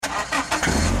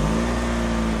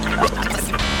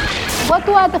What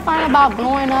do I define about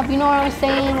growing up? You know what I'm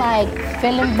saying? Like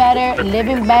feeling better,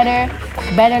 living better,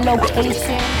 better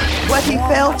location. What he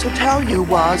failed to tell you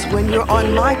was when you're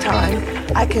on my time,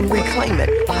 I can reclaim it.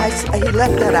 He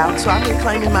left that out, so I'm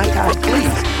reclaiming my time.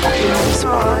 Please, can you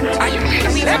respond?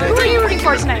 Who are you rooting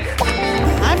for tonight?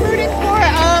 I'm rooting for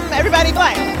everybody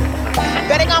black.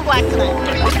 Betting on black tonight.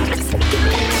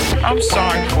 I'm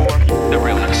sorry for the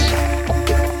realness.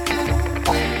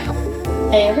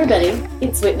 Hey everybody,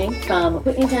 it's Whitney from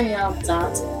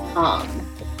WhitneyDanielle.com.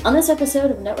 On this episode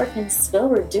of Network and Spill,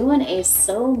 we're doing a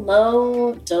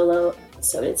solo dolo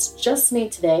episode. It's just me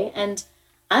today, and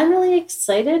I'm really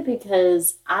excited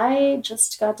because I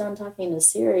just got done talking to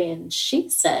Siri, and she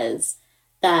says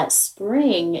that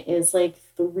spring is like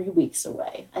 3 weeks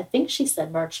away. I think she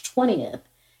said March 20th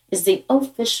is the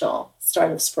official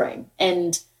start of spring.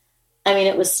 And I mean,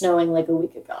 it was snowing like a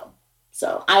week ago.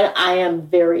 So I am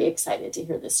very excited to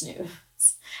hear this news.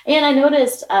 And I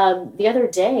noticed the other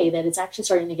day that it's actually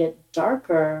starting to get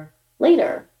darker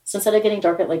later. So instead of getting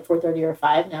dark at like 4:30 or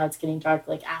 5, now it's getting dark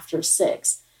like after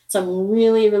 6. So I'm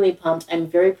really, really pumped. I'm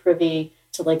very privy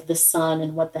to like the sun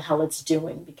and what the hell it's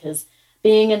doing, because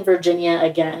being in Virginia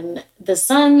again, the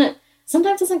sun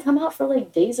sometimes doesn't come out for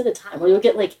like days at a time, where you'll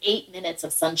get like 8 minutes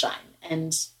of sunshine,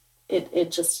 and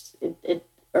it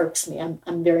irks me.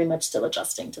 I'm very much still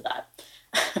adjusting to that.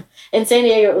 In San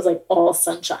Diego, it was like all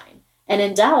sunshine. And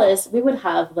in Dallas, we would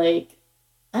have like,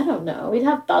 I don't know, we'd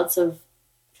have bouts of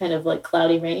kind of like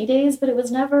cloudy, rainy days, but it was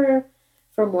never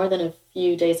for more than a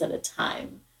few days at a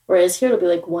time. Whereas here it'll be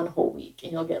like one whole week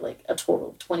and you'll get like a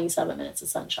total of 27 minutes of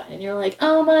sunshine. And you're like,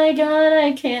 oh my God,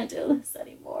 I can't do this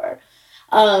anymore.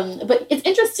 But it's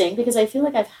interesting because I feel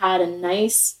like I've had a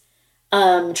nice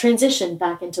transition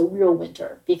back into real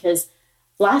winter, because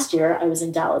last year I was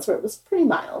in Dallas where it was pretty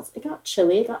mild. It got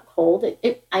chilly, it got cold,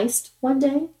 it iced one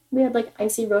day. We had like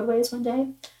icy roadways one day,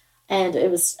 and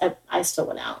I still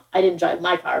went out. I didn't drive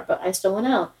my car, but I still went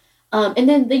out. And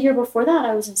then the year before that,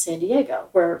 I was in San Diego,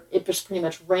 where it just pretty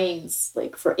much rains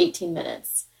like for 18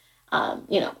 minutes, a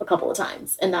couple of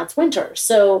times, and that's winter.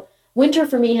 So winter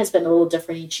for me has been a little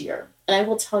different each year. And I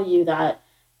will tell you that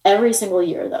every single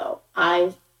year, though,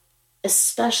 I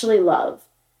especially love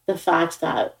the fact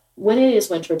that when it is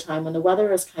winter time, when the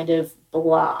weather is kind of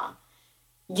blah,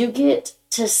 you get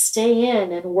to stay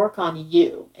in and work on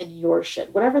you and your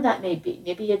shit, whatever that may be.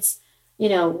 Maybe it's,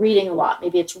 reading a lot.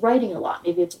 Maybe it's writing a lot.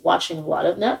 Maybe it's watching a lot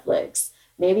of Netflix.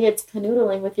 Maybe it's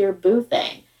canoodling with your boo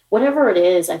thing. Whatever it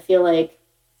is, I feel like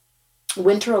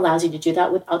winter allows you to do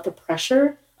that without the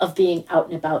pressure of being out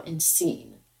and about and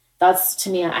seen. That's, to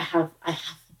me, I have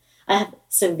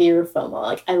severe FOMO.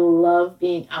 Like, I love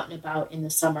being out and about in the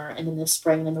summer and in the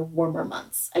spring and in the warmer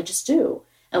months. I just do.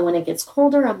 And when it gets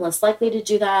colder, I'm less likely to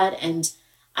do that. And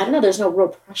I don't know, there's no real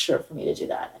pressure for me to do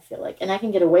that, I feel like. And I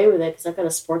can get away with it because I've got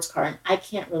a sports car and I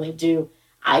can't really do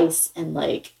ice and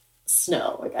like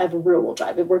snow. Like, I have a rear-wheel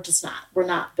drive. We're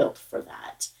not built for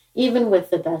that. Even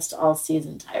with the best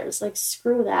all-season tires. Like,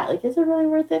 screw that. Like, is it really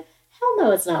worth it? Hell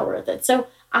no, it's not worth it. So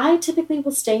I typically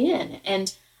will stay in.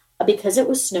 And because it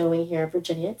was snowing here in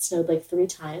Virginia, it snowed like 3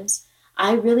 times.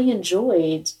 I really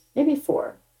enjoyed, maybe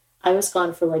 4. I was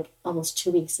gone for like almost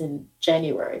 2 weeks in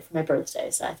January for my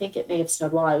birthday. So I think it may have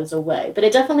snowed while I was away, but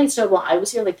it definitely snowed while I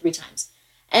was here like 3 times.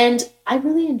 And I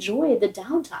really enjoyed the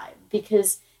downtime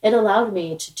because it allowed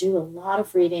me to do a lot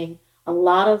of reading, a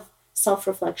lot of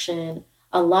self-reflection,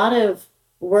 a lot of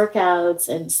workouts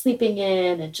and sleeping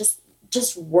in and just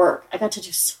work. I got to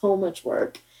do so much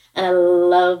work and I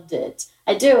loved it.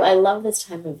 I do. I love this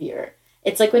time of year.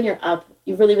 It's like when you're up,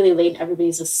 you're really, really late and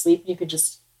everybody's asleep. You could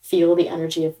just feel the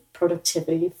energy of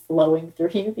productivity flowing through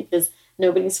you because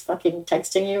nobody's fucking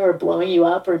texting you or blowing you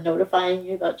up or notifying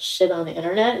you about shit on the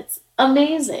internet. It's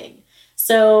amazing.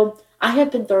 So I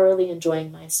have been thoroughly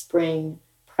enjoying my spring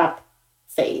prep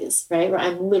phase, right? Where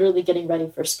I'm literally getting ready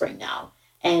for spring now.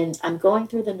 And I'm going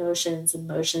through the notions and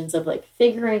motions of like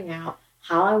figuring out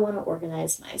how I want to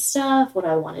organize my stuff, what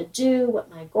I want to do, what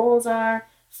my goals are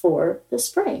for the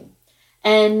spring.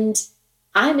 And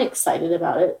I'm excited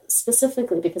about it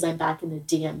specifically because I'm back in the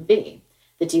DMV,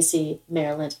 the DC,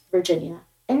 Maryland, Virginia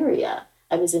area.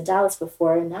 I was in Dallas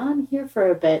before, and now I'm here for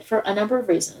a bit for a number of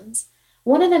reasons.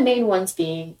 One of the main ones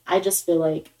being, I just feel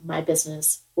like my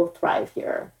business will thrive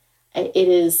here.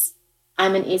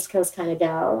 I'm an East Coast kind of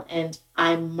gal, and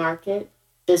I market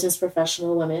business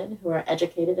professional women who are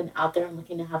educated and out there and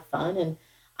looking to have fun. And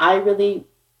I really,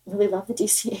 really love the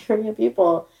DC area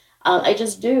people. I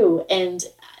just do. And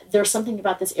there's something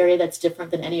about this area that's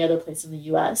different than any other place in the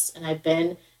U.S. And I've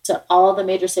been to all the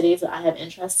major cities that I have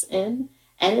interests in,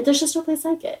 and there's just no place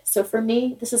like it. So for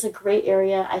me, this is a great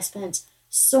area. I spent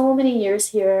so many years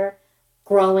here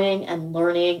growing and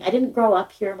learning. I didn't grow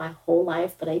up here my whole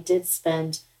life, but I did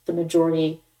spend the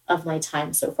majority of my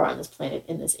time so far on this planet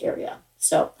in this area.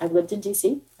 So I've lived in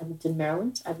DC, I lived in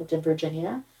Maryland, I lived in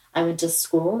Virginia. I went to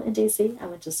school in DC, I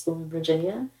went to school in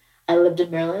Virginia. I lived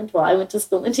in Maryland while I went to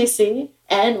school in DC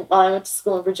and while I went to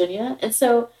school in Virginia. And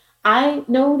so I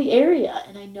know the area,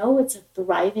 and I know it's a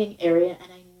thriving area,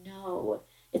 and I know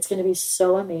it's going to be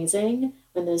so amazing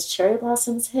when those cherry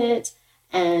blossoms hit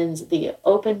and the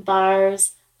open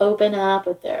bars open up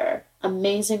with their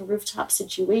amazing rooftop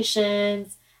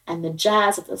situations and the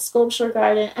jazz at the sculpture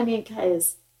garden. I mean,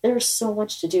 guys, there's so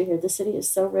much to do here. The city is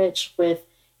so rich with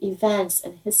events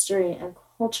and history and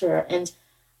culture. And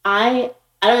I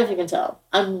don't know if you can tell,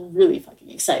 I'm really fucking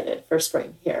excited for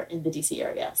spring here in the DC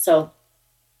area. So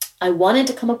I wanted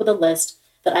to come up with a list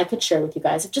that I could share with you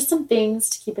guys of just some things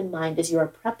to keep in mind as you are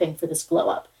prepping for this glow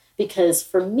up. Because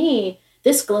for me,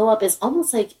 this glow up is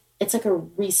almost like, it's like a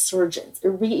resurgence, a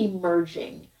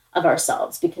re-emerging of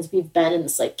ourselves, because we've been in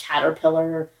this like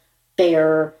caterpillar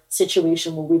bear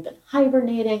situation where we've been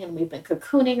hibernating and we've been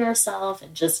cocooning ourselves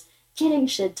and just getting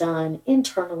shit done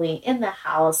internally in the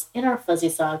house, in our fuzzy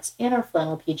socks, in our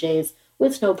flannel PJs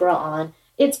with no bra on.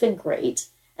 It's been great.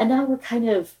 And now we're kind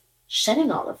of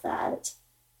shedding all of that,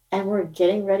 and we're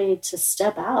getting ready to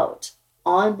step out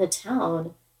on the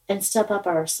town and step up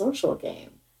our social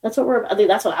game. That's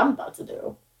what I'm about to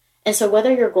do. And so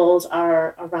whether your goals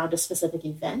are around a specific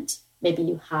event, maybe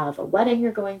you have a wedding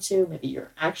you're going to, maybe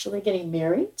you're actually getting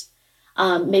married,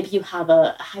 maybe you have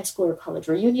a high school or college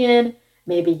reunion,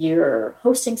 maybe you're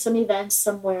hosting some events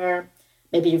somewhere,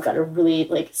 maybe you've got a really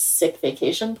like sick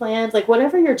vacation planned, like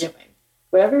whatever you're doing,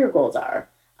 whatever your goals are,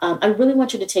 I really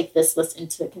want you to take this list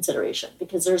into consideration,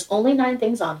 because there's only 9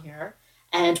 things on here,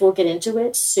 and we'll get into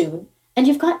it soon. And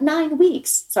you've got 3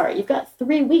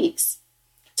 weeks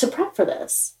to prep for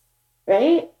this,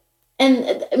 right?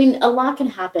 And I mean, a lot can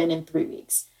happen in 3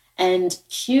 weeks. And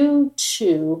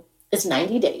Q2 is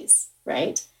 90 days,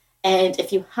 right? And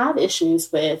if you have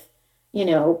issues with,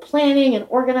 planning and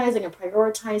organizing and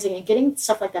prioritizing and getting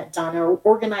stuff like that done, or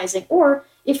organizing, or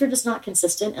if you're just not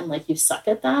consistent and like you suck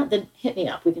at that, then hit me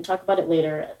up. We can talk about it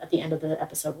later at the end of the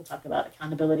episode. We'll talk about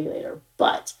accountability later.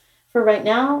 But for right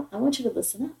now, I want you to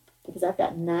listen up, because I've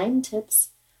got 9 tips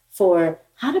for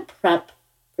how to prep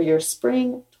for your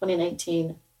spring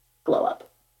 2019 glow up.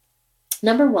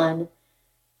 Number 1,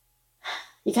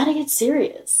 you got to get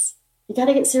serious. You got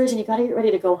to get serious, and you got to get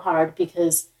ready to go hard,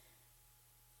 because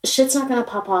shit's not going to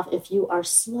pop off if you are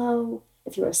slow,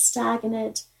 if you are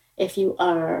stagnant, if you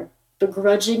are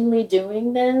begrudgingly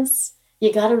doing this.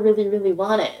 You got to really, really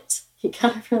want it. You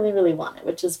got to really, really want it,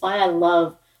 which is why I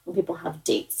love when people have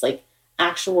dates, like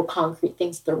actual concrete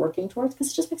things that they're working towards,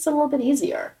 because it just makes it a little bit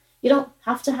easier. You don't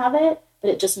have to have it,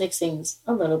 but it just makes things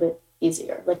a little bit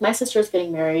easier. Like my sister is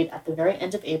getting married at the very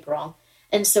end of April,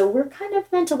 and so we're kind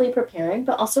of mentally preparing,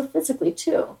 but also physically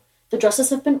too. The dresses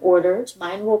have been ordered.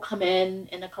 Mine will come in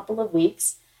a couple of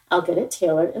weeks. I'll get it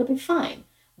tailored. It'll be fine.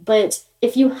 But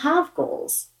if you have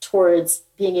goals towards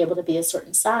being able to be a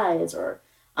certain size, or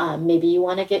maybe you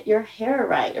want to get your hair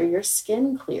right, or your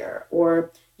skin clear,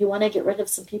 or you want to get rid of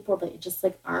some people that you just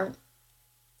like aren't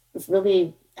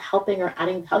really helping or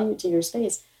adding value to your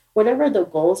space, whatever the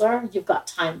goals are, you've got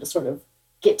time to sort of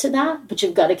get to that, but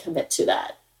you've got to commit to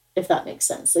that, if that makes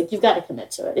sense. Like, you've got to commit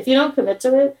to it. If you don't commit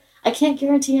to it, I can't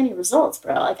guarantee any results,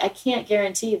 bro. Like, I can't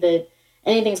guarantee that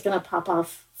anything's going to pop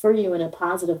off for you in a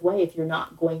positive way if you're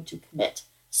not going to commit.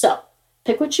 So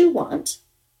pick what you want.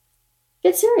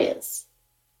 Get serious.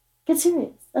 Get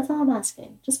serious. That's all I'm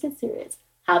asking. Just get serious.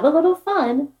 Have a little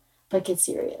fun, but get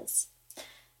serious.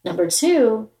 Number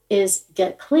 2 is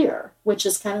get clear, which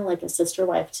is kind of like a sister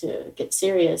wife to get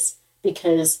serious,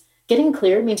 because getting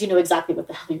clear means you know exactly what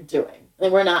the hell you're doing.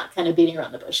 And we're not kind of beating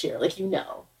around the bush here. Like, you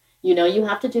know you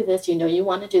have to do this. You know you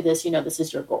want to do this. You know this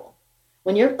is your goal.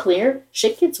 When you're clear,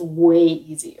 shit gets way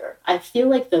easier. I feel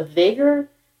like the vaguer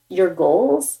your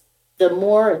goals, the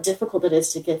more difficult it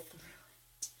is to get through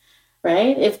it,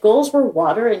 right? If goals were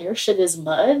water and your shit is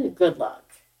mud, good luck.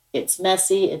 It's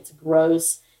messy. It's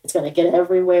gross. It's going to get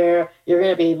everywhere. You're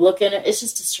going to be looking at, it's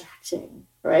just distracting,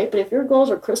 right? But if your goals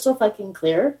are crystal fucking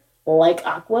clear, like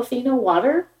Aquafina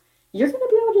water, you're going to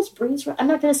be able to just breeze. I'm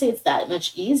not going to say it's that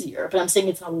much easier, but I'm saying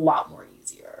it's a lot more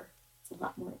easier. It's a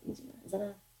lot more easier.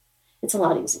 It's a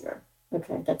lot easier.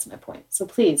 Okay, that's my point. So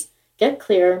please get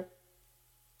clear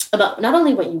about not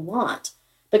only what you want,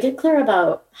 but get clear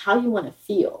about how you want to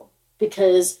feel,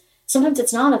 because sometimes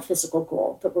it's not a physical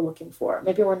goal that we're looking for.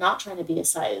 Maybe we're not trying to be a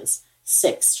size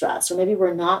 6 dress, or maybe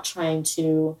we're not trying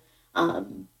to,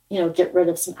 get rid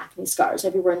of some acne scars.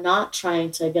 Maybe we're not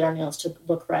trying to get our nails to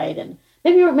look right. And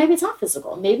maybe it's not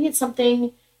physical. Maybe it's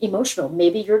something emotional.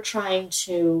 Maybe you're trying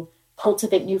to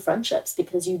cultivate new friendships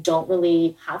because you don't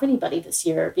really have anybody this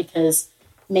year, because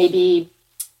maybe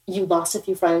you lost a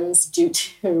few friends due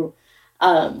to,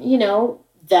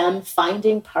 them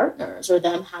finding partners or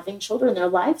them having children, their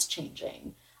lives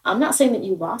changing. I'm not saying that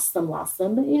you lost them,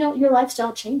 but your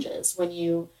lifestyle changes when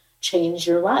you change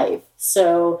your life.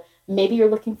 So maybe you're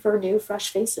looking for new, fresh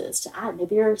faces to add.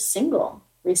 Maybe you're single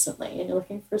recently and you're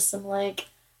looking for some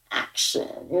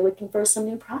action. You're looking for some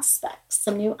new prospects,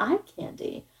 some new eye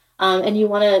candy. And you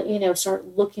want to,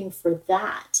 start looking for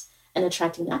that and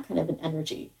attracting that kind of an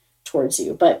energy towards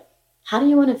you. But how do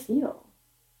you want to feel?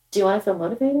 Do you want to feel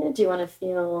motivated? Do you want to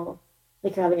feel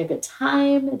like you're having a good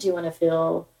time? Do you want to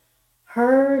feel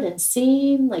heard and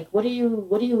seen? What are you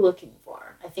looking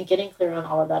for? I think getting clear on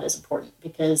all of that is important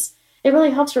because it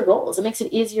really helps your goals. It makes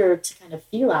it easier to kind of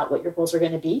feel out what your goals are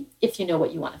going to be if you know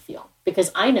what you want to feel.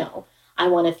 Because I know I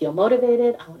want to feel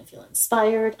motivated. I want to feel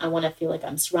inspired. I want to feel like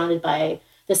I'm surrounded by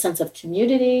the sense of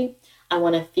community. I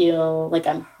want to feel like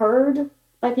I'm heard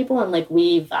by people and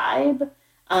we vibe.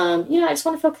 I just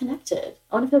want to feel connected.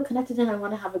 I want to feel connected and I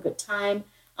want to have a good time.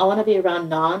 I want to be around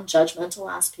non-judgmental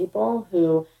ass people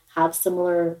who have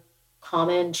similar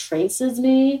common traits as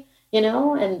me,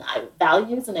 and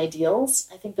values and ideals.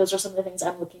 I think those are some of the things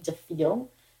I'm looking to feel.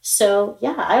 So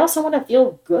yeah, I also want to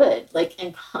feel good,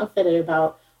 and confident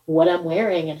about what I'm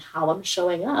wearing and how I'm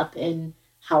showing up and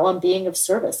how I'm being of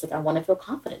service. I want to feel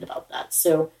confident about that.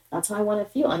 So that's how I want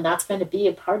to feel. And that's going to be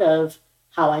a part of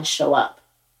how I show up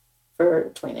for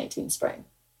 2019 spring.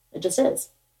 It just is.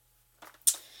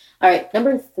 All right.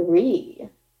 Number 3,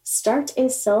 start a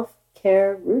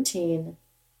self-care routine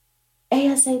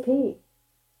ASAP.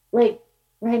 Right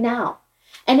now.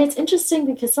 And it's interesting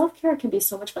because self-care can be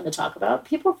so much fun to talk about.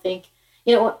 People think,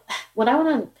 when I went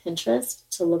on Pinterest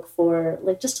to look for,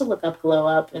 just to look up glow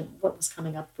up and what was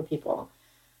coming up for people,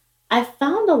 I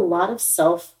found a lot of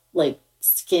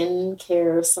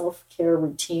skincare, self-care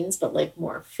routines, but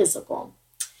more physical.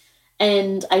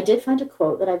 And I did find a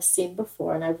quote that I've seen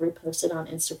before and I've reposted on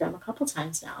Instagram a couple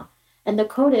times now. And the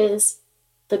quote is,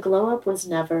 "The glow up was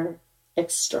never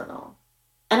external."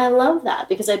 And I love that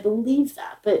because I believe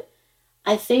that. But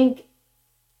I think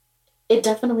it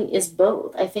definitely is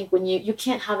both. I think when you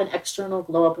can't have an external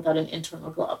glow up without an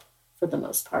internal glow up for the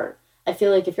most part. I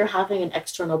feel like if you're having an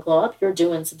external glow up, you're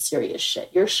doing some serious shit.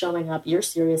 You're showing up, you're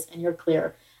serious, and you're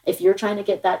clear. If you're trying to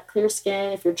get that clear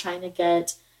skin, if you're trying to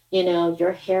get,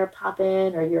 your hair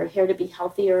popping or your hair to be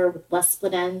healthier with less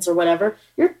split ends or whatever,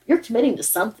 you're committing to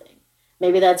something.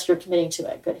 Maybe that's you're committing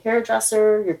to a good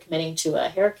hairdresser, you're committing to a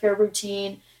hair care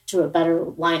routine, to a better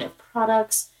line of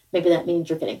products. Maybe that means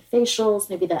you're getting facials.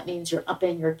 Maybe that means you're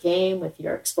upping your game with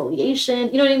your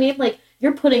exfoliation. You know what I mean?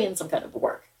 You're putting in some kind of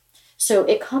work. So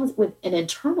it comes with an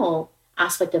internal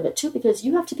aspect of it too, because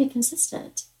you have to be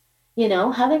consistent.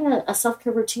 Having a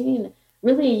self-care routine,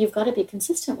 really, you've got to be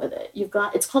consistent with it.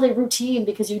 It's called a routine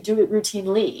because you do it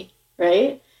routinely,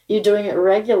 right? You're doing it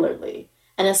regularly.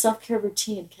 And a self-care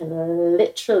routine can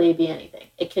literally be anything.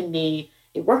 It can be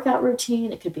a workout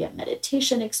routine. It could be a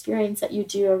meditation experience that you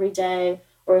do every day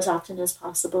or as often as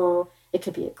possible. It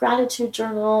could be a gratitude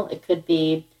journal. It could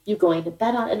be you going to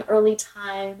bed at an early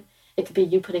time. It could be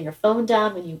you putting your phone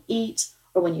down when you eat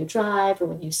or when you drive or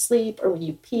when you sleep or when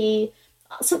you pee.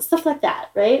 So stuff like that,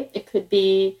 right? It could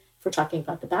be, if we're talking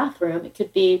about the bathroom, it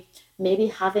could be maybe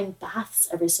having baths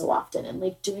every so often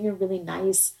and doing a really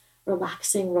nice,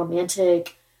 relaxing,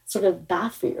 romantic sort of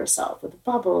bath for yourself with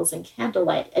bubbles and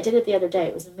candlelight. I did it the other day.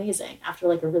 It was amazing.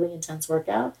 After a really intense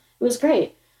workout, it was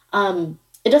great.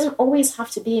 It doesn't always have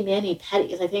to be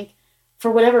mani-pedis. I think for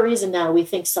whatever reason now we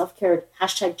think self-care,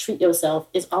 #treat yourself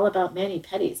is all about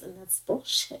mani-pedis, and that's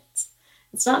bullshit.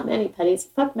 It's not mani-pedis.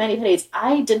 Fuck mani-pedis.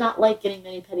 I did not like getting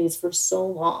mani-pedis for so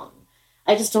long.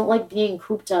 I just don't like being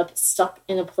cooped up, stuck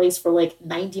in a place for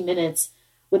 90 minutes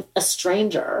with a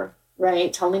stranger,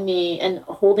 right? Telling me and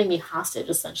holding me hostage,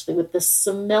 essentially, with the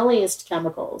smelliest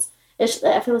chemicals. I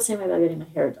feel the same way about getting my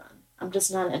hair done. I'm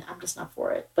just not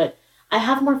for it. But I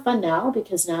have more fun now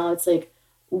because now it's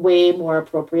way more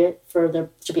appropriate for there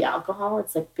to be alcohol.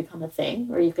 It's become a thing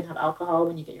where you can have alcohol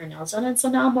when you get your nails done. And so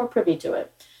now I'm more privy to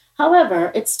it.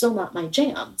 However, it's still not my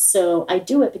jam. So I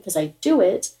do it because I do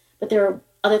it, but there are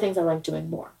other things I like doing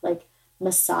more, like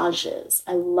massages.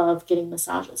 I love getting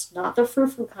massages, not the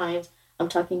frou-frou kind. I'm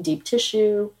talking deep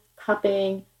tissue,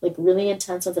 cupping, really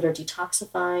intense ones that are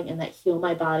detoxifying and that heal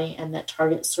my body and that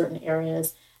target certain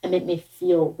areas and make me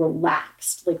feel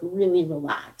relaxed, really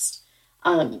relaxed.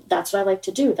 That's what I like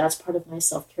to do. That's part of my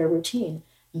self-care routine.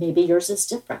 Maybe yours is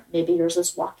different. Maybe yours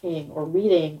is walking or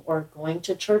reading or going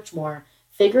to church more.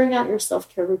 Figuring out your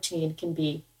self-care routine can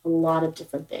be a lot of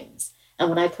different things. And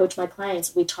when I coach my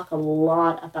clients, we talk a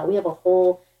lot about, we have a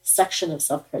whole section of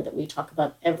self-care that we talk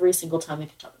about every single time we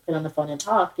get on the phone and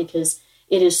talk, because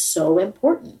it is so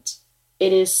important.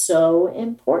 It is so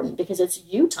important because it's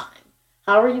you time.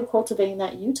 How are you cultivating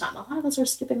that you time? A lot of us are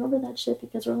skipping over that shit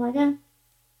because we're like,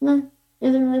 isn't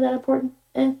really that important.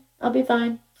 I'll be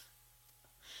fine.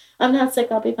 I'm not sick,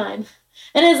 I'll be fine.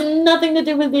 It has nothing to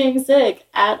do with being sick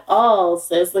at all,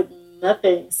 sis. Like,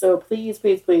 nothing. So please,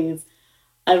 please, please,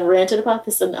 I've ranted about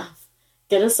this enough.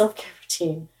 Get a self-care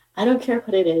routine. I don't care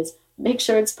what it is. Make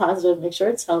sure it's positive. Make sure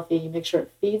it's healthy. Make sure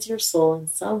it feeds your soul in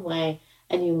some way.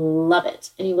 And you love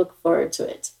it. And you look forward to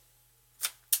it.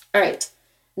 All right.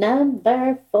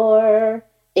 Number 4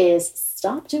 is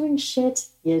stop doing shit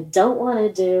you don't want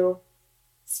to do.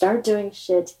 Start doing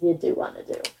shit you do want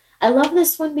to do. I love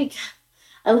this one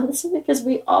because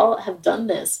we all have done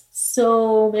this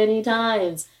so many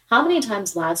times. How many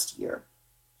times last year?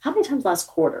 How many times last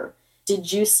quarter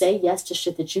did you say yes to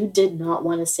shit that you did not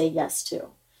want to say yes to?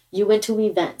 You went to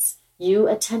events. You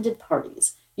attended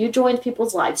parties. You joined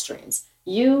people's live streams.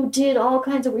 You did all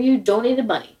kinds of, you donated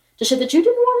money to shit that you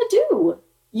didn't want to do.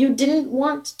 You didn't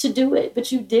want to do it,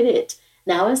 but you did it.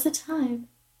 Now is the time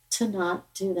to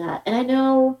not do that. And I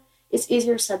know it's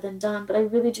easier said than done, but I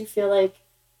really do feel like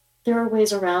there are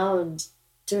ways around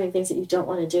doing things that you don't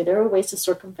want to do. There are ways to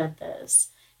circumvent this.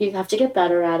 You have to get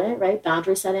better at it, right?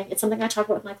 Boundary setting. It's something I talk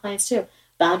about with my clients too.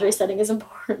 Boundary setting is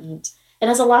important. It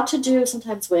has a lot to do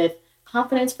sometimes with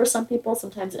confidence for some people.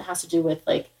 Sometimes it has to do with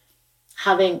like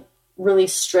having really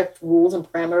strict rules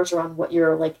and parameters around what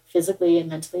you're like physically and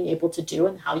mentally able to do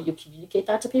and how you communicate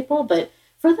that to people. But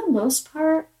for the most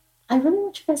part, I really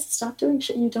want you guys to stop doing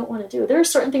shit you don't want to do. There are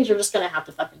certain things you're just going to have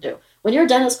to fucking do. When your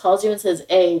dentist calls you and says,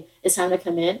 hey, it's time to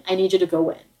come in, I need you to go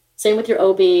in. Same with your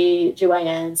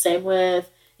OB/GYN. Same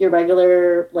with your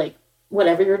regular, like,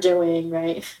 whatever you're doing,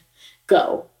 right?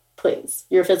 Go, please.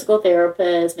 Your physical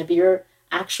therapist, maybe your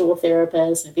actual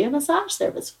therapist, maybe a massage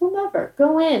therapist, whomever.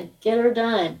 Go in, get her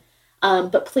done.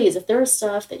 But please, if there is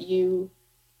stuff that you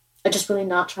are just really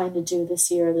not trying to do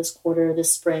this year, this quarter,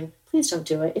 this spring, please don't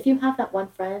do it. If you have that one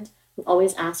friend who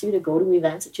always asks you to go to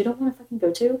events that you don't want to fucking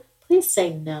go to, please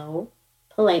say no,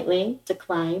 politely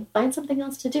decline, find something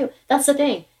else to do. That's the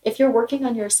thing. If you're working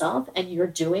on yourself and you're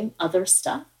doing other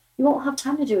stuff, you won't have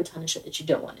time to do a ton of shit that you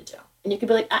don't want to do. And you could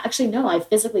be like, actually, no, I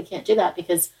physically can't do that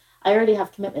because I already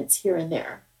have commitments here and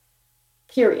there,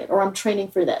 period. Or I'm training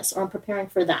for this, or I'm preparing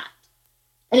for that.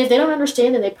 And if they don't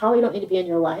understand, then they probably don't need to be in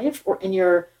your life or in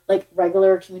your like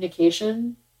regular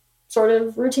communication sort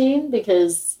of routine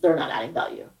because they're not adding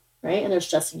value, right? And they're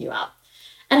stressing you out.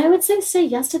 And I would say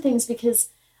yes to things because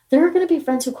there are going to be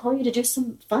friends who call you to do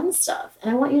some fun stuff.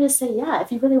 And I want you to say, yeah,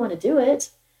 if you really want to do it,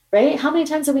 right? How many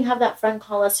times did we have that friend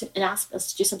call us and ask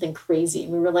us to do something crazy?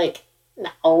 And we were like,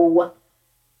 no,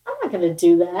 I'm not going to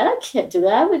do that. I can't do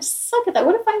that. I would suck at that.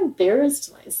 What if I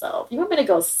embarrassed myself? You want me to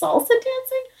go salsa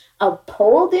dancing? A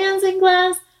pole dancing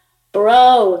class?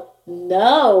 Bro,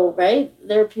 no, right?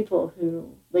 There are people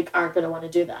who like aren't going to want to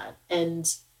do that. And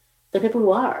there are people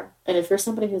who are. And if you're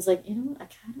somebody who's like, you know what, I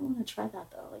kind of want to try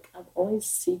that though. Like I've always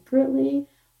secretly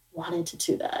wanted to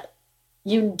do that.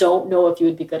 You don't know if you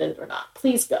would be good at it or not.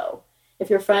 Please go. If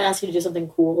your friend asks you to do something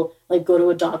cool, like go to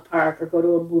a dog park or go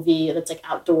to a movie that's like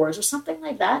outdoors or something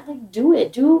like that, like do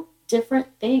it. Do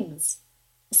different things.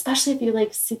 Especially if you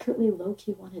like secretly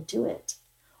low-key want to do it.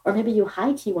 Or maybe you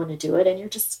high-key want to do it and you're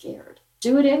just scared.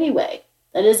 Do it anyway.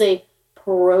 That is a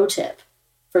pro tip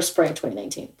for spring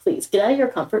 2019. Please get out of your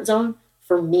comfort zone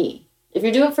for me. If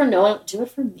you do it for no one, do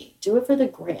it for me. Do it for the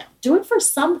gram. Do it for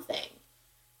something.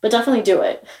 But definitely do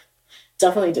it.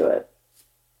 Definitely do it.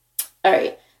 All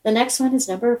right. The next one is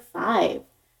number 5.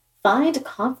 Find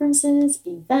conferences,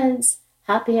 events,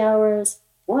 happy hours,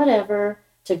 whatever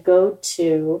to go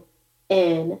to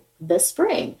in the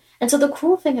spring. And so the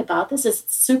cool thing about this is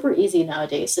it's super easy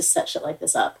nowadays to set shit like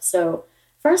this up. So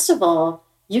first of all,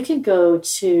 you can go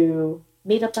to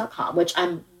meetup.com, which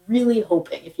I'm really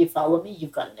hoping if you follow me,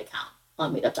 you've got an account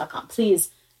on meetup.com.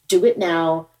 Please do it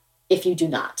now if you do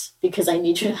not, because I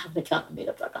need you to have an account on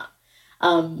meetup.com.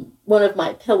 One of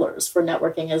my pillars for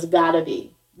networking has got to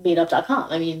be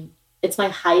meetup.com. I mean, it's my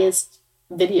highest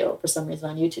video for some reason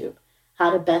on YouTube.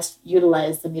 How to best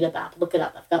utilize the Meetup app. Look it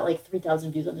up. I've got like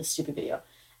 3,000 views on this stupid video.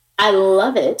 I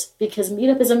love it because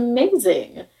Meetup is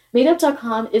amazing.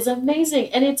 Meetup.com is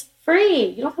amazing and it's free.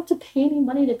 You don't have to pay any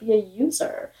money to be a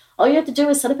user. All you have to do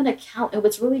is set up an account. And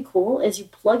what's really cool is you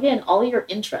plug in all your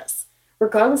interests,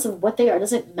 regardless of what they are. It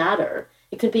doesn't matter.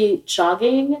 It could be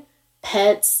jogging,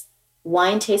 pets,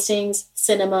 wine tastings,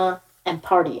 cinema, and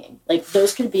partying. Like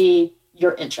those could be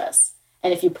your interests.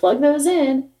 And if you plug those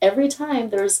in, every time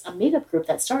there's a meetup group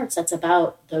that starts that's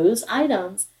about those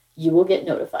items, you will get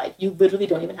notified. You literally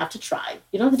don't even have to try.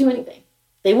 You don't have to do anything.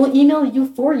 They will email you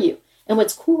for you. And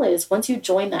what's cool is once you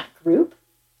join that group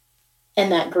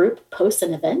and that group posts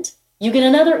an event, you get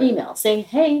another email saying,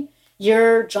 hey,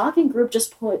 your jogging group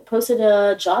just posted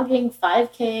a jogging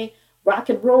 5K rock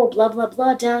and roll, blah, blah,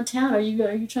 blah, downtown. Are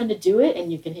you trying to do it?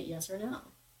 And you can hit yes or no.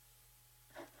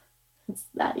 It's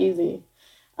that easy.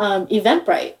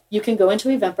 Eventbrite. You can go into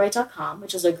eventbrite.com,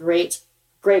 which is a great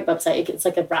website. It's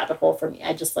like a rabbit hole for me.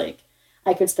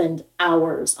 I could spend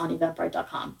hours on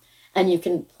eventbrite.com. And you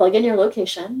can plug in your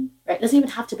location, right? It doesn't even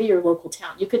have to be your local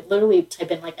town. You could literally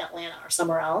type in like Atlanta or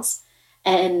somewhere else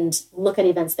and look at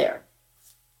events there.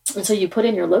 And so you put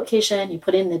in your location, you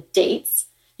put in the dates,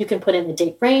 you can put in the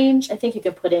date range. I think you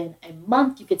could put in a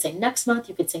month. You could say next month.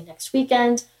 You could say next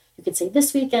weekend. You could say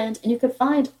this weekend. And you could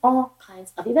find all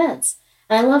kinds of events.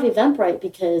 And I love Eventbrite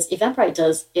because Eventbrite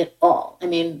does it all. I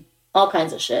mean, all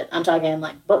kinds of shit. I'm talking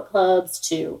like book clubs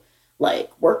to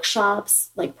like workshops,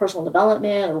 like personal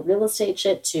development or real estate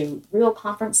shit, to real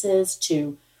conferences,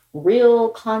 to real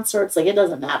concerts. Like it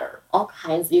doesn't matter. All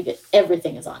kinds. You get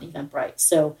everything is on Eventbrite.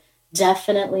 So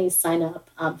definitely sign up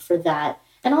for that.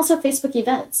 And also Facebook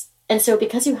events. And so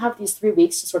because you have these 3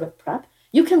 weeks to sort of prep,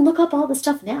 you can look up all the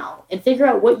stuff now and figure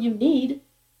out what you need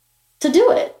to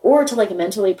do it, or to like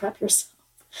mentally prep yourself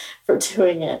for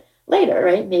doing it later,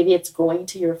 right? Maybe it's going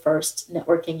to your first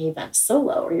networking event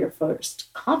solo, or your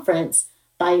first conference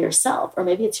by yourself, or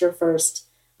maybe it's your first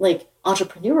like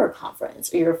entrepreneur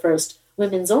conference, or your first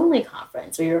women's only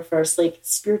conference, or your first like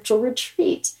spiritual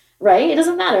retreat, right? It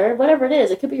doesn't matter, whatever it is,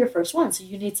 it could be your first one. So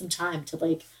you need some time to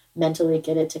like mentally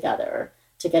get it together,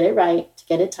 to get it right, to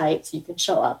get it tight, so you can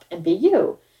show up and be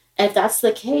you. And if that's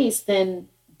the case, then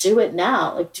do it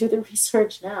now. Like do the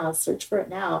research now, search for it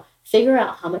now, figure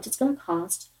out how much it's going to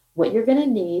cost, what you're going to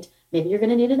need. Maybe you're going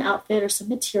to need an outfit or some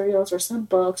materials or some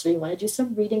books, or you want to do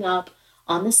some reading up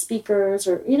on the speakers,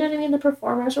 or you know what I mean, the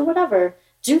performers or whatever.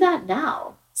 Do that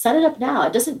now. Set it up now.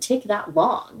 It doesn't take that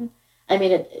long. I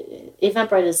mean,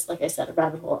 Eventbrite is, like I said, a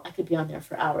rabbit hole. I could be on there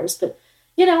for hours, but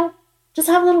you know, just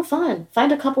have a little fun.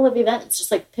 Find a couple of events.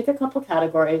 Just like pick a couple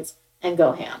categories and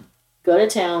go ham. Go to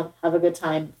town, have a good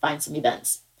time, find some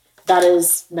events. That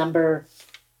is number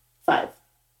 5.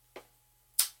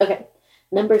 Okay.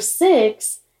 Number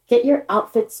 6, get your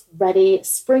outfits ready,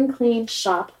 spring clean,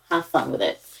 shop, have fun with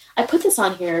it. I put this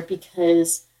on here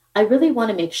because I really want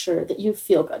to make sure that you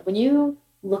feel good. When you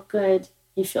look good,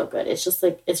 you feel good. It's just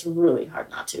like, it's really hard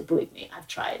not to. Believe me, I've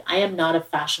tried. I am not a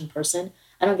fashion person.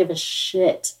 I don't give a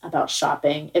shit about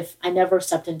shopping. If I never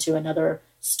stepped into another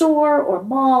store or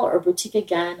mall or boutique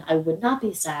again, I would not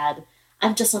be sad.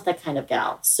 I'm just not that kind of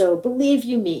gal. So believe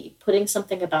you me, putting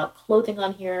something about clothing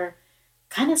on here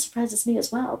kind of surprises me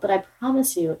as well. But I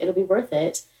promise you, it'll be worth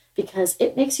it because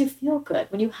it makes you feel good.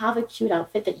 When you have a cute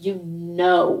outfit that you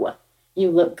know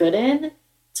you look good in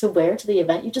to wear to the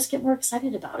event, you just get more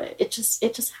excited about it. It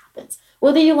just happens,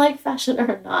 whether you like fashion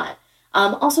or not.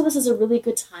 Also, this is a really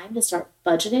good time to start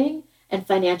budgeting and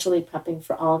financially prepping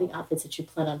for all the outfits that you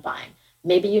plan on buying.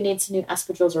 Maybe you need some new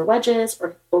espadrilles or wedges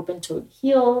or open-toed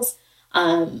heels.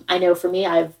 I know for me,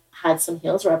 I've had some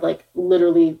heels where I've like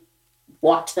literally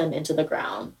walked them into the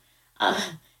ground.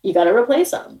 You got to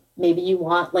replace them. Maybe you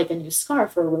want like a new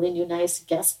scarf or a really new nice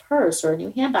Guess purse or a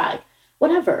new handbag,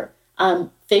 whatever.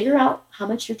 Figure out how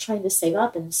much you're trying to save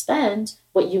up and spend,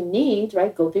 what you need,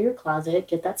 right? Go through your closet,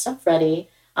 get that stuff ready.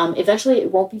 Eventually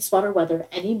it won't be sweater weather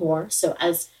anymore. So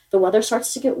as the weather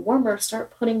starts to get warmer, start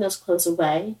putting those clothes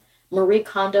away. Marie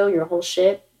Kondo, your whole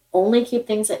shit. Only keep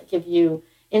things that give you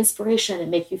inspiration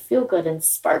and make you feel good and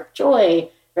spark joy,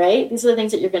 right? These are the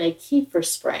things that you're going to keep for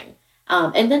spring.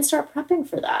 And then start prepping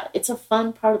for that. It's a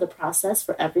fun part of the process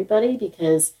for everybody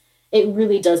because it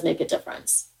really does make a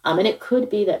difference. And it could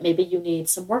be that maybe you need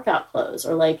some workout clothes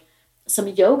or like some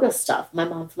yoga stuff. My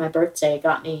mom for my birthday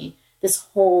got me this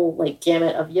whole like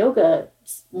gamut of yoga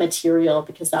material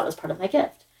because that was part of my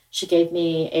gift. She gave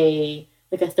me a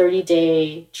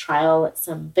 30-day trial at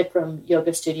some Bikram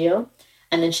yoga studio.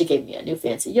 And then she gave me a new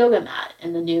fancy yoga mat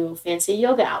and a new fancy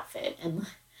yoga outfit and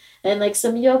like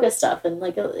some yoga stuff. And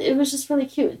like, it was just really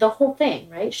cute. The whole thing,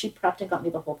 right? She prepped and got me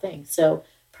the whole thing. So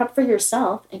prep for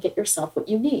yourself and get yourself what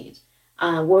you need.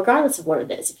 Regardless of what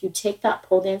it is. If you take that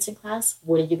pole dancing class,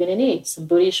 what are you going to need? Some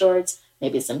booty shorts,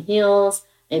 maybe some heels,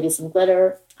 maybe some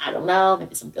glitter. I don't know.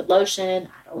 Maybe some good lotion.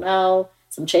 I don't know.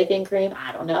 Some chafing cream.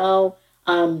 I don't know.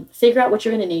 Figure out what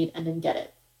you're going to need and then get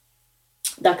it.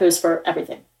 That goes for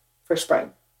everything for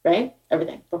spring. right?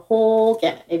 Everything, the whole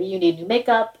gamut. Maybe you need new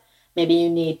makeup, maybe you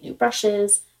need new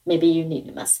brushes, maybe you need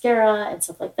new mascara and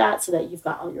stuff like that so that you've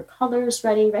got all your colors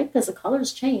ready, right? Because the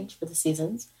colors change for the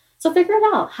seasons. So figure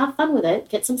it out, have fun with it,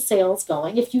 get some sales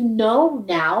going. If you know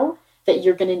now that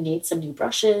you're going to need some new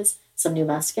brushes, some new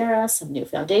mascara, some new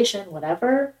foundation,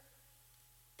 whatever,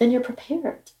 then you're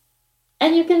prepared.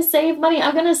 And you can save money.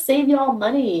 I'm going to save you all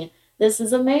money. This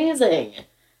is amazing.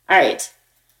 All right.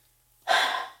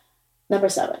 Number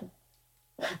 7.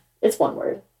 It's one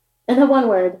word. And the one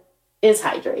word is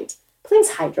hydrate.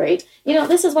 Please hydrate. You know,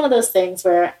 this is one of those things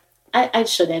where I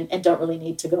shouldn't and don't really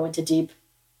need to go into deep,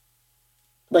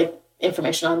 like,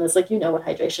 information on this. Like, you know what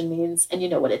hydration means and you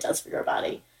know what it does for your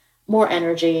body. More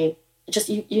energy. Just,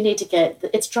 you need to get,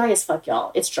 it's dry as fuck,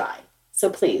 y'all. It's dry.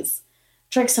 So please,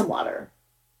 drink some water.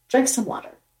 Drink some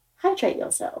water. Hydrate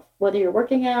yourself. Whether you're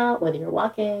working out, whether you're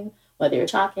walking, whether you're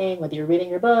talking, whether you're reading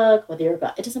your book, whether you're,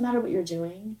 it doesn't matter what you're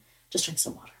doing. Just drink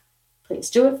some water. Please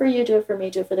do it for you, do it for me,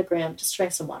 do it for the gram. Just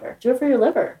drink some water. Do it for your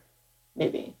liver,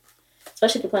 maybe.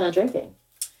 Especially if you plan on drinking.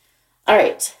 All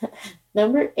right.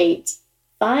 Number 8,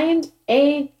 find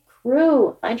a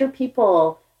crew. Find your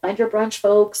people. Find your brunch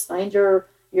folks. Find your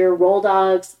roll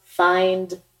dogs.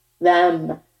 Find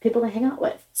them. People to hang out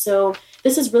with. So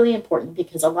this is really important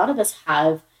because a lot of us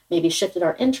have maybe shifted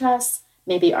our interests.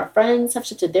 Maybe our friends have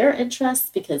shifted their interests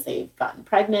because they've gotten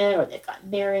pregnant or they've gotten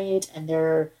married and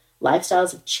their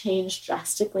lifestyles have changed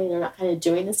drastically. They're not kind of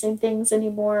doing the same things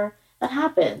anymore. That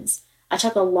happens. I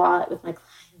talk a lot with my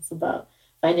clients about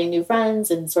finding new friends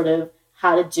and sort of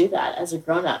how to do that as a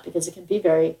grown-up because it can be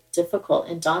very difficult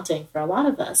and daunting for a lot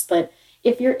of us. But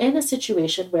if you're in a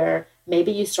situation where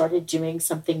maybe you started doing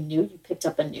something new, you picked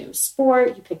up a new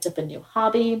sport, you picked up a new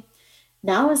hobby,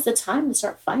 now is the time to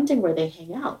start finding where they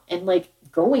hang out and like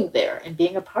going there and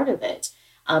being a part of it.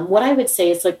 What I would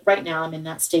say is like right now I'm in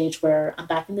that stage where I'm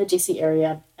back in the DC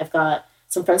area. I've got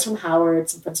some friends from Howard,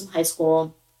 some friends from high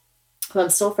school who I'm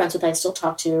still friends with, I still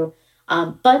talk to.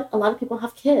 But a lot of people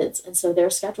have kids and so their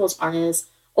schedules aren't as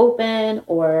open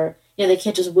or, you know, they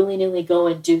can't just willy-nilly go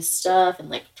and do stuff and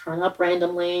like turn up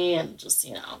randomly and just,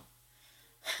 you know,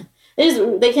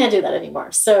 they can't do that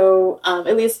anymore. So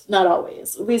at least not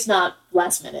always, at least not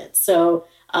last minute. So,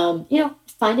 you know,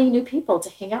 finding new people to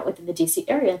hang out with in the DC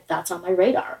area, that's on my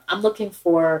radar. I'm looking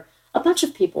for a bunch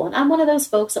of people. And I'm one of those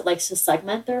folks that likes to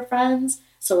segment their friends.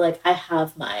 So like I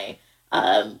have my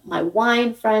my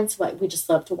wine friends, we just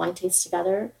love to wine taste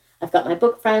together. I've got my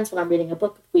book friends. When I'm reading a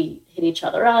book, we hit each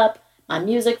other up. My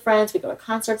music friends, we go to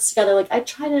concerts together. Like I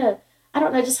try to, I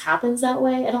don't know, it just happens that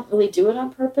way. I don't really do it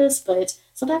on purpose, but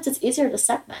sometimes it's easier to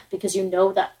segment because you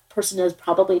know that person is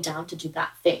probably down to do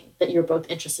that thing that you're both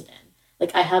interested in.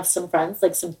 Like I have some friends,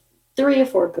 like some 3 or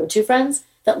 4 go-to friends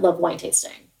that love wine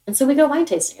tasting. And so we go wine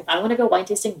tasting. If I want to go wine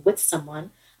tasting with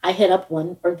someone, I hit up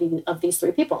one or of these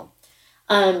 3 people.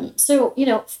 So, you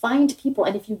know, find people.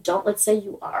 And if you don't, let's say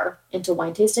you are into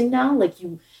wine tasting now, like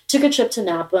you took a trip to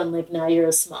Napa and like now you're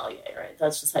a sommelier, right?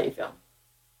 That's just how you feel.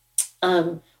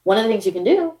 One of the things you can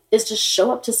do is just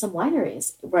show up to some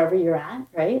wineries wherever you're at,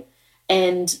 right?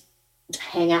 And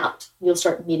hang out. You'll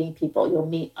start meeting people. You'll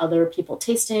meet other people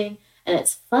tasting. And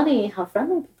it's funny how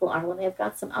friendly people are when they've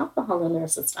got some alcohol in their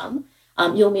system.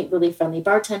 You'll meet really friendly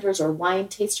bartenders or wine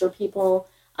taster people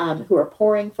who are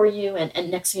pouring for you.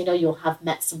 And next thing you know, you'll have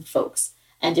met some folks.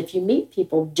 And if you meet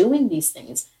people doing these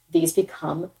things, these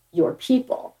become your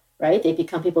people, right? They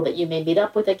become people that you may meet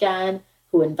up with again,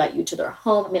 who invite you to their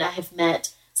home. I mean, I have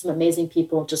met some amazing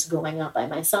people just going out by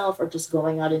myself or just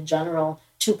going out in general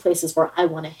to places where I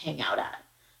want to hang out at.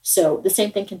 So the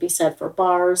same thing can be said for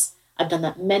bars. I've done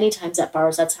that many times at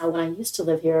bars. That's how when I used to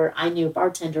live here, I knew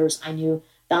bartenders, I knew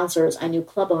bouncers, I knew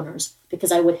club owners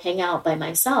because I would hang out by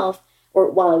myself or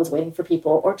while I was waiting for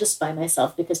people or just by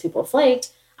myself because people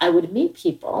flaked. I would meet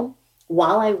people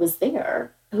while I was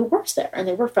there who worked there and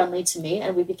they were friendly to me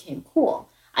and we became cool.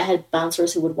 I had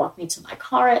bouncers who would walk me to my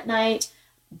car at night,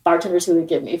 bartenders who would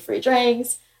give me free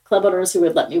drinks, club owners who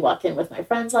would let me walk in with my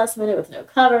friends last minute with no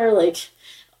cover. Like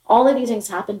all of these things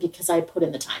happened because I put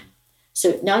in the time.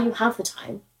 So now you have the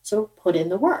time, so put in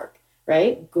the work,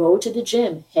 right? Go to the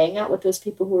gym, hang out with those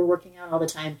people who are working out all the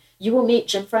time. You will meet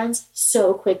gym friends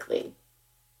so quickly.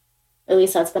 At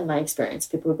least that's been my experience.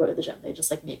 People who go to the gym, they just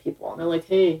like meet people and they're like,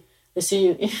 hey, I see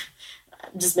you.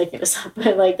 I'm just making this up,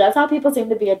 but like that's how people seem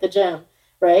to be at the gym,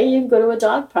 right? You can go to a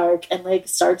dog park and like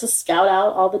start to scout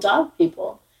out all the dog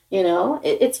people. You know,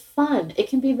 it's fun. It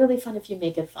can be really fun if you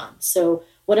make it fun. So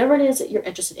whatever it is that you're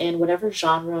interested in, whatever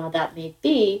genre that may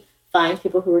be, find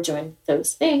people who are doing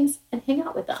those things and hang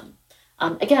out with them.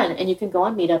 Again, and you can go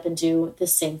on Meetup and do the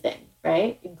same thing,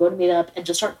 right? You can go to Meetup and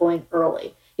just start going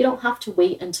early. You don't have to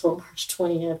wait until March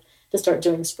 20th to start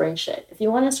doing spring shit. If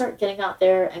you want to start getting out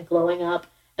there and glowing up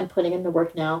and putting in the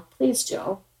work now, please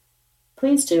do.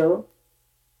 Please do.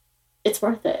 It's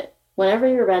worth it. Whenever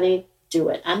you're ready, do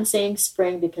it. I'm saying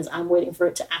spring because I'm waiting for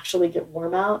it to actually get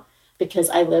warm out, because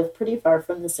I live pretty far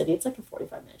from the city. It's like a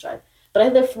 45-minute drive. But I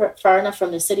live far enough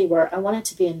from the city where I want it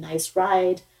to be a nice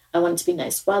ride. I want it to be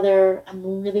nice weather.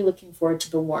 I'm really looking forward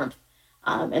to the warmth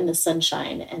and the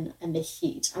sunshine and the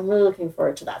heat. I'm really looking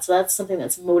forward to that. So that's something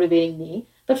that's motivating me.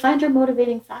 But find your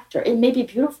motivating factor. It may be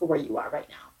beautiful where you are right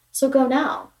now, so go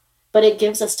now. But it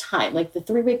gives us time. Like the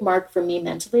 3-week mark for me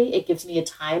mentally, it gives me a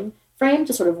time frame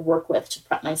to sort of work with, to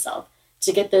prep myself,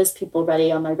 to get those people ready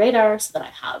on my radar so that I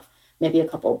have maybe a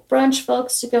couple brunch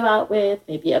folks to go out with,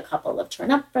 maybe a couple of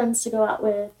turn up friends to go out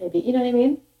with, maybe, you know what I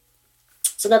mean?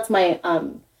 So that's my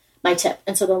my tip.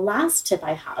 And so the last tip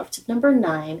I have, tip number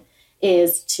 9,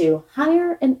 is to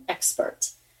hire an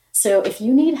expert. So if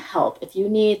you need help, if you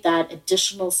need that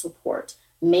additional support,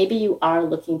 maybe you are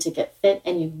looking to get fit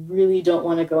and you really don't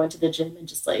want to go into the gym and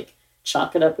just like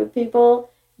chalk it up with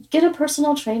people, get a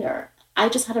personal trainer. I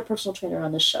just had a personal trainer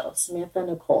on the show, Samantha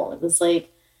Nicole. It was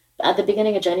like at the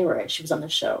beginning of January, she was on the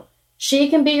show. She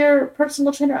can be your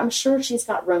personal trainer. I'm sure she's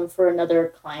got room for another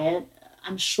client.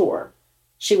 I'm sure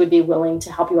she would be willing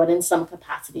to help you out in some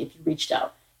capacity if you reached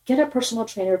out. Get a personal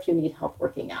trainer if you need help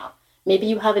working out. Maybe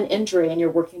you have an injury and you're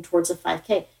working towards a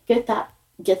 5K. Get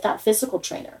that physical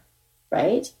trainer,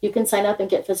 right? You can sign up and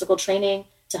get physical training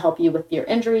to help you with your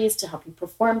injuries, to help you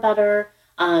perform better.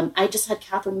 I just had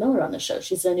Catherine Miller on the show.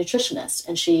 She's a nutritionist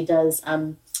and she does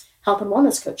health and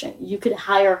wellness coaching. You could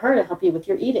hire her to help you with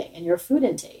your eating and your food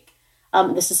intake.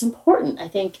 This is important. I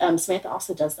think Samantha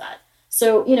also does that.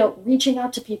 So, reaching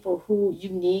out to people who you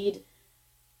need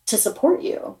to support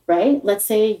you, right? Let's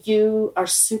say you are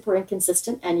super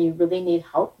inconsistent and you really need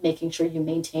help making sure you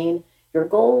maintain your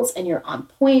goals and you're on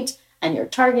point and you're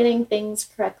targeting things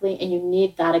correctly and you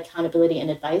need that accountability and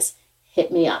advice.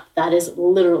 Hit me up. That is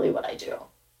literally what I do,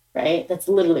 right? That's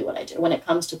literally what I do when it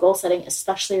comes to goal setting,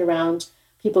 especially around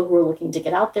people who are looking to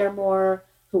get out there more,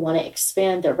 who want to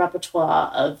expand their repertoire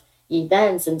of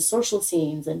events and social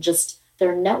scenes and just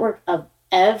their network of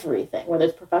everything, whether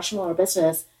it's professional or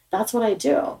business. That's what I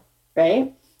do,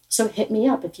 right? So hit me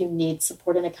up if you need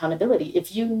support and accountability.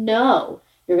 If you know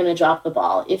you're going to drop the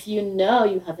ball, if you know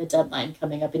you have a deadline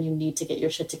coming up and you need to get your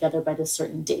shit together by this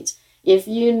certain date, if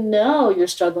you know you're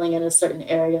struggling in a certain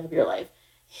area of your life,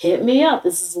 hit me up.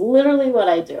 This is literally what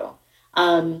I do.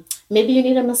 Maybe you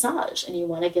need a massage and you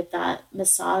want to get that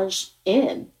massage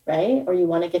in, right? Or you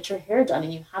want to get your hair done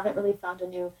and you haven't really found a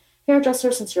new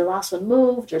hairdresser since your last one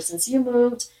moved or since you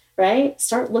moved, right?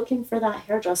 Start looking for that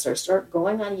hairdresser. Start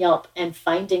going on Yelp and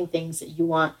finding things that you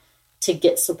want to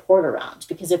get support around.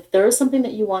 Because if there is something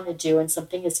that you want to do and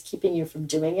something is keeping you from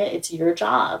doing it, it's your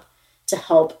job to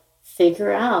help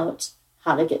figure out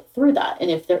how to get through that.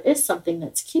 And if there is something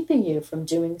that's keeping you from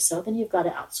doing so, then you've got to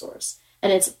outsource.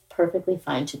 And it's perfectly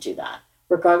fine to do that.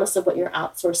 Regardless of what you're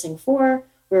outsourcing for,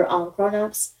 we're all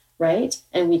grown-ups, right?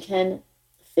 And we can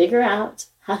figure out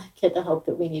how to get the help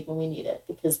that we need when we need it.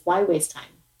 Because why waste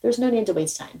time? There's no need to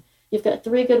waste time. You've got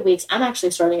 3 good weeks. I'm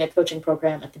actually starting a coaching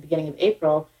program at the beginning of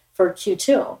April for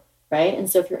Q2, right? And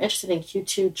so if you're interested in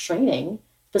Q2 training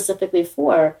specifically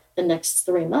for the next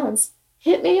 3 months,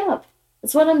 hit me up.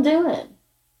 That's what I'm doing.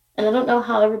 And I don't know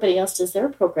how everybody else does their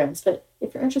programs, but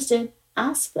if you're interested,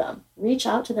 ask them. Reach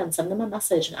out to them. Send them a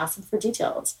message and ask them for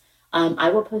details. I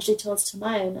will post details to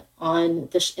mine in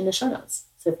the show notes.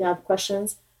 So if you have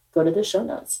questions, go to the show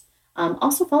notes.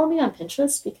 Also follow me on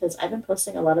Pinterest because I've been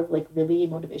posting a lot of like really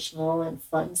motivational and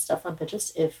fun stuff on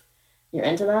Pinterest. If you're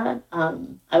into that,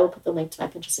 I will put the link to my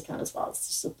Pinterest account as well. It's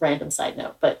just a random side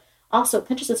note. But also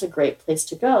Pinterest is a great place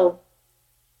to go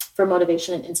for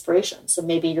motivation and inspiration. So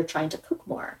maybe you're trying to cook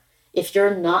more. If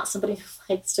you're not somebody who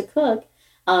likes to cook,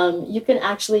 you can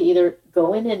actually either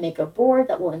go in and make a board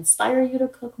that will inspire you to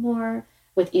cook more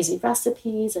with easy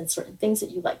recipes and certain things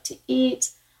that you like to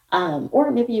eat.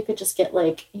 Or maybe you could just get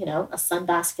like, a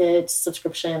Sunbasket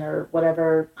subscription or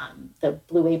whatever, the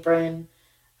Blue Apron,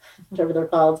 whatever they're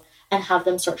called, and have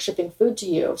them start shipping food to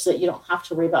you so that you don't have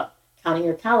to worry about counting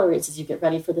your calories as you get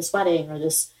ready for this wedding or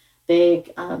this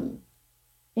big,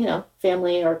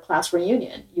 family or class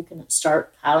reunion. You can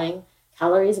start counting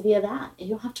calories via that, and you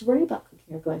don't have to worry about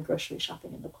cooking or going grocery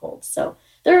shopping in the cold. So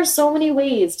there are so many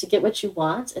ways to get what you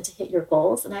want and to hit your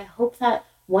goals. And I hope that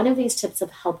one of these tips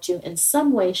have helped you in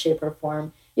some way, shape, or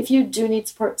form. If you do need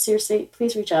support, seriously,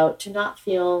 please reach out. Do not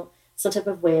feel some type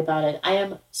of way about it. I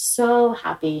am so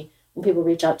happy when people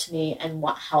reach out to me and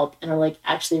want help and are like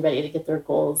actually ready to get their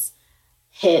goals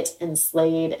hit and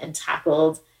slayed and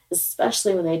tackled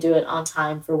especially when they do it on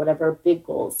time for whatever big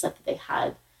goals set that they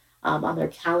had on their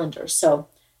calendar. So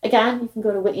again, you can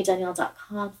go to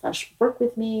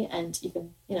whitneydanielle.com/work-with-me and you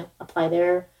can, apply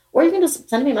there, or you can just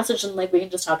send me a message and we can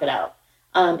just talk it out.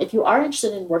 If you are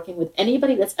interested in working with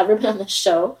anybody that's ever been on the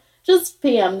show, just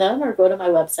PM them or go to my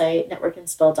website,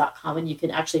 networkandspill.com, and you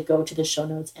can actually go to the show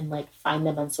notes and find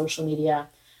them on social media.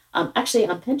 Actually,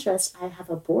 on Pinterest, I have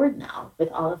a board now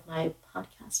with all of my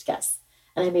podcast guests,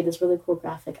 and I made this really cool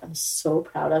graphic. I'm so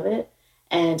proud of it,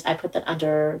 and I put that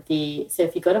under so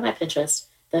if you go to my Pinterest,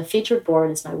 the featured board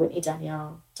is my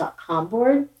whitneydanielle.com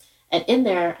board, and in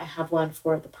there, I have one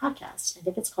for the podcast. I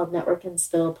think it's called Network and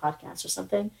Spill Podcast or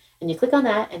something, and you click on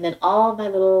that, and then all of my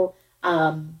little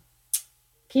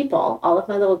people, all of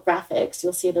my little graphics,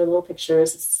 you'll see their little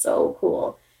pictures. It's so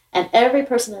cool. And every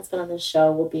person that's been on this show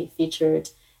will be featured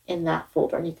in that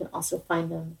folder, and you can also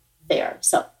find them there.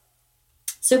 So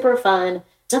super fun.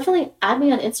 Definitely add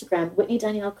me on Instagram, Whitney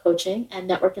Danielle Coaching and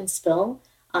Network and Spill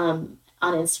on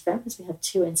Instagram, because we have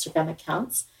 2 Instagram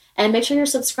accounts. And make sure you're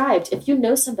subscribed. If you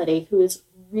know somebody who is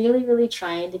really, really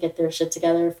trying to get their shit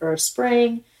together for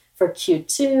spring, for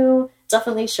Q2,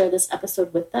 definitely share this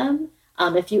episode with them.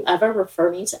 If you ever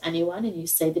refer me to anyone and you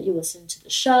say that you listen to the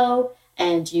show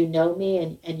and you know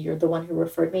me and you're the one who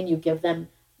referred me and you give them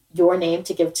your name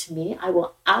to give to me, I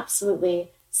will absolutely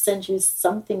send you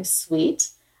something sweet.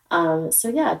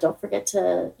 So yeah, don't forget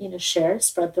to, share,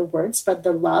 spread the word, spread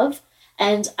the love.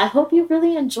 And I hope you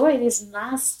really enjoy these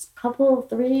last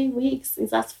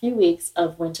these last few weeks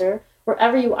of winter,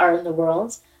 wherever you are in the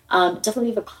world. Definitely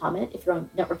leave a comment. If you're on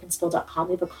networkandspill.com,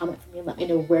 leave a comment for me and let me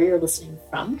know where you're listening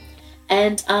from.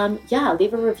 And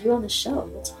leave a review on the show.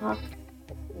 We'll talk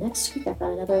next week. I've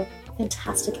got another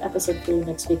fantastic episode for you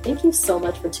next week. Thank you so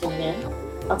much for tuning in.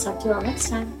 I'll talk to you all next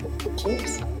time.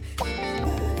 Cheers.